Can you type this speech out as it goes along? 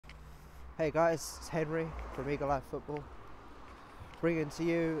Hey guys, it's Henry from Eagle Eye Football, bringing to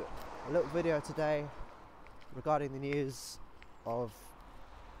you a little video today regarding the news of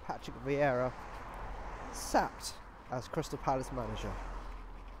Patrick Vieira sacked as Crystal Palace manager.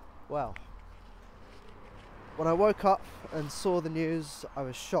 Well, when I woke up and saw the news, I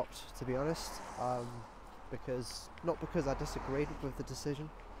was shocked, to be honest, not because I disagreed with the decision,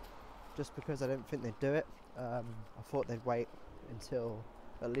 just because I didn't think they'd do it. I thought they'd wait until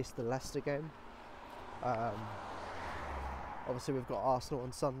at least the Leicester game. Obviously we've got Arsenal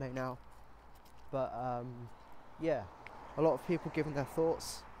on Sunday now, but yeah, a lot of people giving their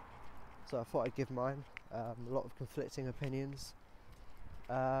thoughts, so I thought I'd give mine. A lot of conflicting opinions,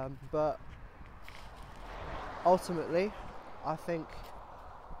 but ultimately I think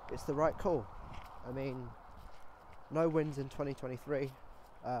it's the right call. I mean, no wins in 2023.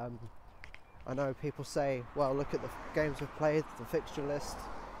 I know people say, well, look at the games we've played, the fixture list,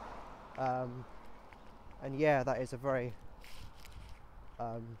 and yeah, that is a very,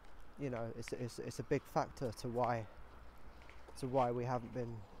 it's a big factor to why we haven't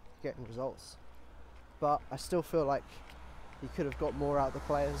been getting results. But I still feel like he could have got more out of the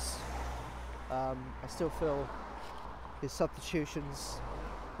players. I still feel his substitutions,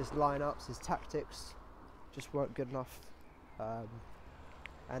 his lineups, his tactics just weren't good enough.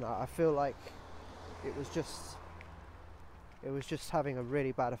 And I feel like it was just having a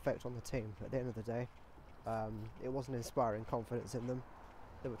really bad effect on the team at the end of the day. It wasn't inspiring confidence in them.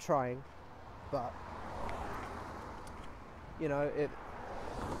 They were trying, but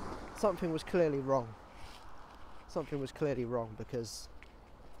something was clearly wrong. Something was clearly wrong because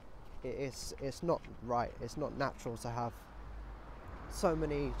it's not right. It's not natural to have so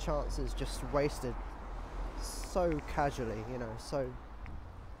many chances just wasted so casually,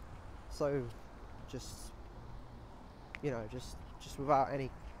 just without any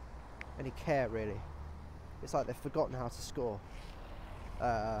care, really. It's like they've forgotten how to score.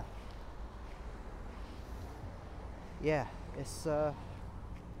 Yeah, it's I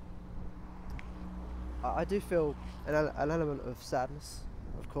do feel an element of sadness,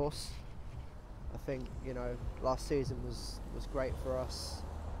 of course. I think last season was great for us.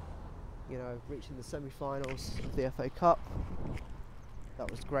 Reaching the semi-finals of the FA Cup,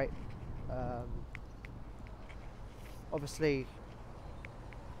 that was great. Obviously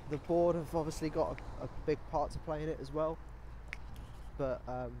the board have obviously got a big part to play in it as well, but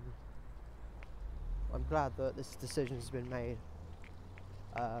I'm glad that this decision has been made,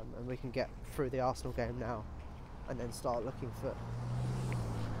 and we can get through the Arsenal game now and then start looking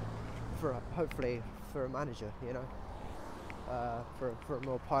hopefully for a manager, for a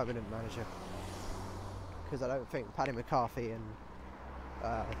more permanent manager, because I don't think Paddy McCarthy and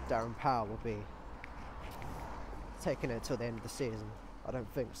Darren Powell will be taking it till the end of the season. I don't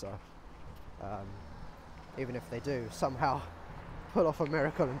think so. Even if they do somehow pull off a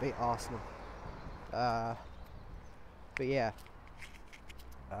miracle and beat Arsenal. But yeah.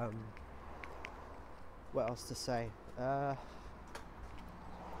 What else to say? I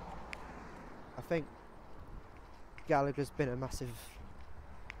think Gallagher's been a massive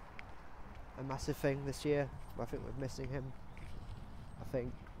thing this year. I think we're missing him. I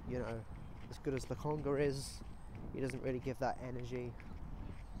think, as good as Lokonga is, he doesn't really give that energy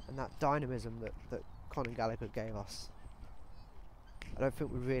and that dynamism that Conor Gallagher gave us. I don't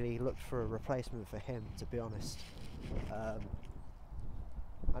think we really looked for a replacement for him, to be honest.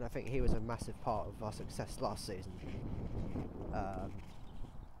 And I think he was a massive part of our success last season.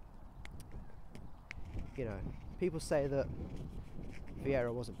 People say that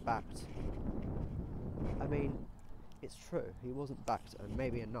Vieira wasn't backed. I mean, it's true, he wasn't backed, and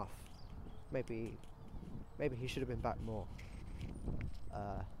maybe enough. Maybe he should have been back more.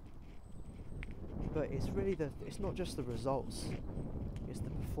 But it's really it's not just the results, it's the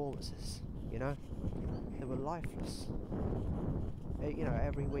performances, They were lifeless.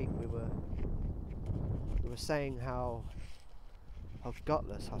 Every week we were saying how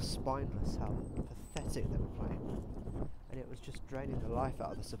gutless, how spineless, how pathetic they were playing. And it was just draining the life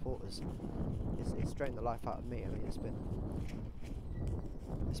out of the supporters. It's drained the life out of me. I mean,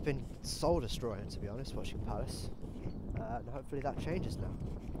 it's been soul destroying, to be honest, watching Palace. And hopefully that changes now.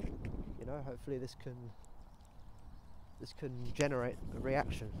 Hopefully this can generate a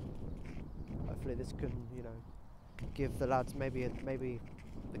reaction. Hopefully this can, give the lads maybe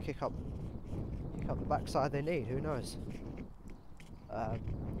the kick up the backside they need. Who knows?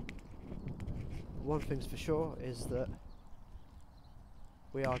 One thing's for sure is that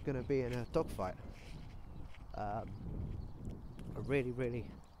we are going to be in a dogfight. A really, really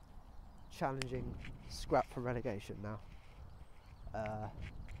challenging scrap for relegation now.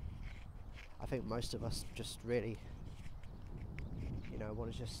 I think most of us just really, you know,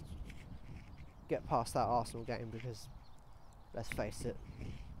 want to just get past that Arsenal game, because let's face it,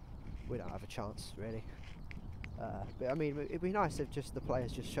 we don't have a chance really. But I mean, it'd be nice if just the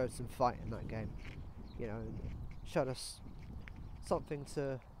players just showed some fight in that game, you know, and showed us something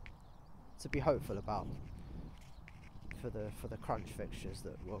to be hopeful about for the crunch fixtures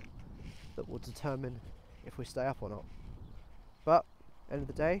that will determine if we stay up or not. But end of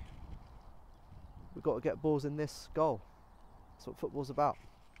the day, we've got to get balls in this goal. That's what football's about.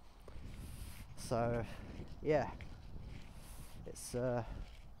 So yeah, it's I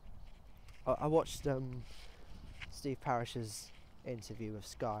watched Steve Parish's interview with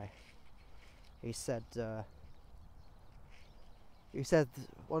Sky. He said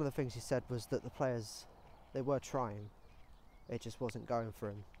one of the things he said was that the players, they were trying, it just wasn't going for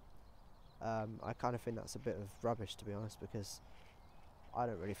him. I kind of think that's a bit of rubbish, to be honest, because I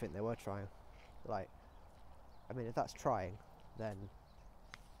don't really think they were trying. Like, I mean, if that's trying, then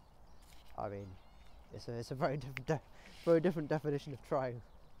I mean, it's a very different definition of trying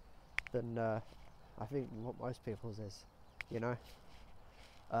than I think what most people's is, you know.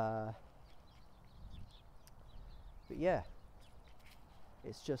 But yeah,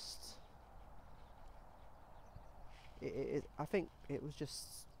 it's just I think it was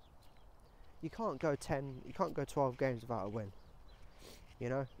just, you can't go 12 games without a win. You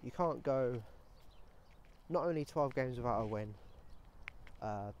know, you can't go not only 12 games without a win,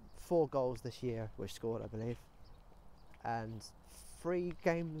 4 goals this year we've scored, I believe, and 3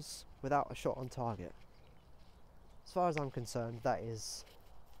 games without a shot on target. As far as I'm concerned, that is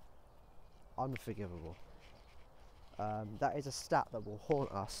unforgivable. That is a stat that will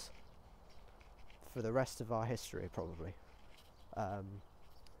haunt us for the rest of our history, probably.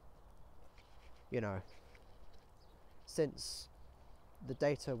 You know, since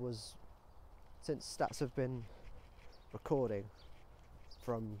stats have been recording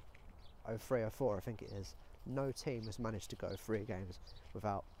from 03, 04, I think it is, no team has managed to go 3 games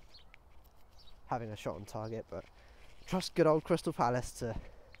without having a shot on target, but trust good old Crystal Palace to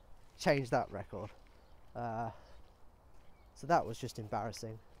change that record. So that was just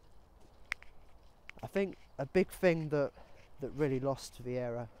embarrassing. I think a big thing that really lost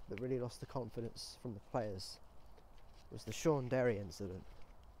Vieira, that really lost the confidence from the players, was the Sean Derry incident.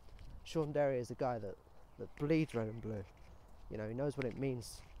 Sean Derry is a guy that bleeds red and blue. You know, he knows what it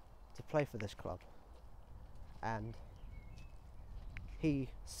means to play for this club, and he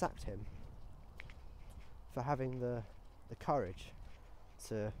sacked him for having the courage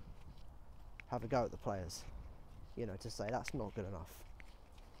to have a go at the players. You know, to say that's not good enough.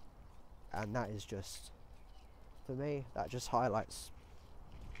 And that is just, for me, that just highlights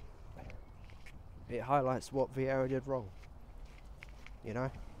what Vieira did wrong. You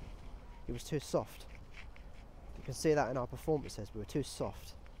know, he was too soft. You can see that in our performances. We were too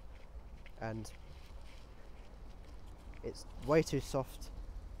soft, and it's way too soft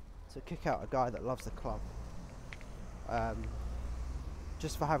to kick out a guy that loves the club,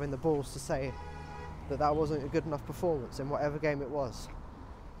 just for having the balls to say that wasn't a good enough performance in whatever game it was.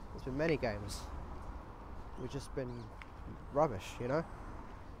 There's been many games we've just been rubbish, you know.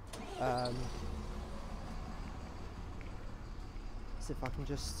 See if I can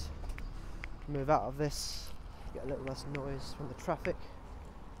just move out of this, get a little less noise from the traffic.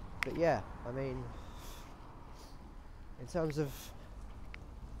 But yeah, I mean, in terms of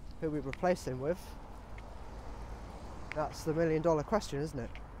who we replace him with, that's the $1 million question, isn't it?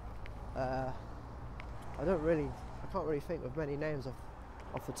 I can't really think of many names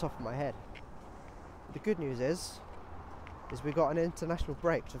off the top of my head. The good news is we got an international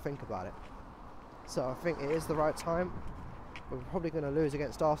break to think about it. So I think it is the right time. We're probably going to lose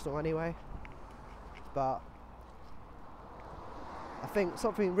against Arsenal anyway, but I think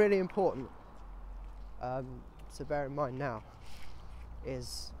something really important to bear in mind now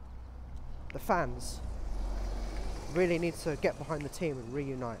is the fans really need to get behind the team and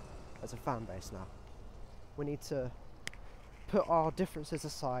reunite as a fan base now. We need to put our differences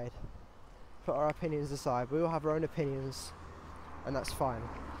aside, put our opinions aside. We all have our own opinions, and that's fine.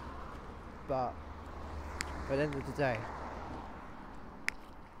 But at the end of the day,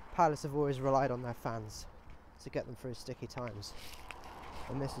 Palace have always relied on their fans to get them through sticky times,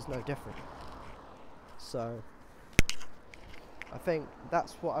 and this is no different. So I think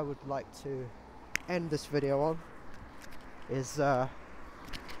that's what I would like to end this video on, is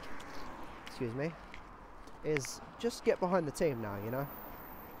is just get behind the team now, you know.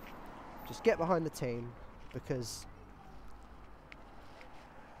 Just get behind the team, because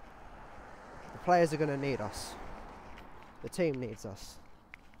the players are going to need us. The team needs us.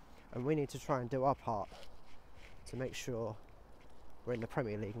 and we need to try and do our part to make sure we're in the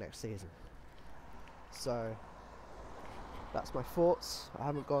Premier League next season. So that's my thoughts. I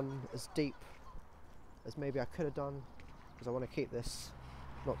haven't gone as deep as maybe I could have done, because I want to keep this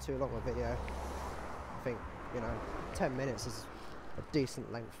not too long a video. I think, 10 minutes is a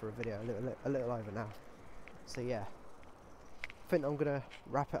decent length for a video, a little over now. So yeah, I think I'm gonna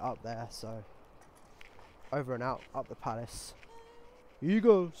wrap it up there. So over and out, up the Palace.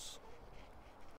 Eagles.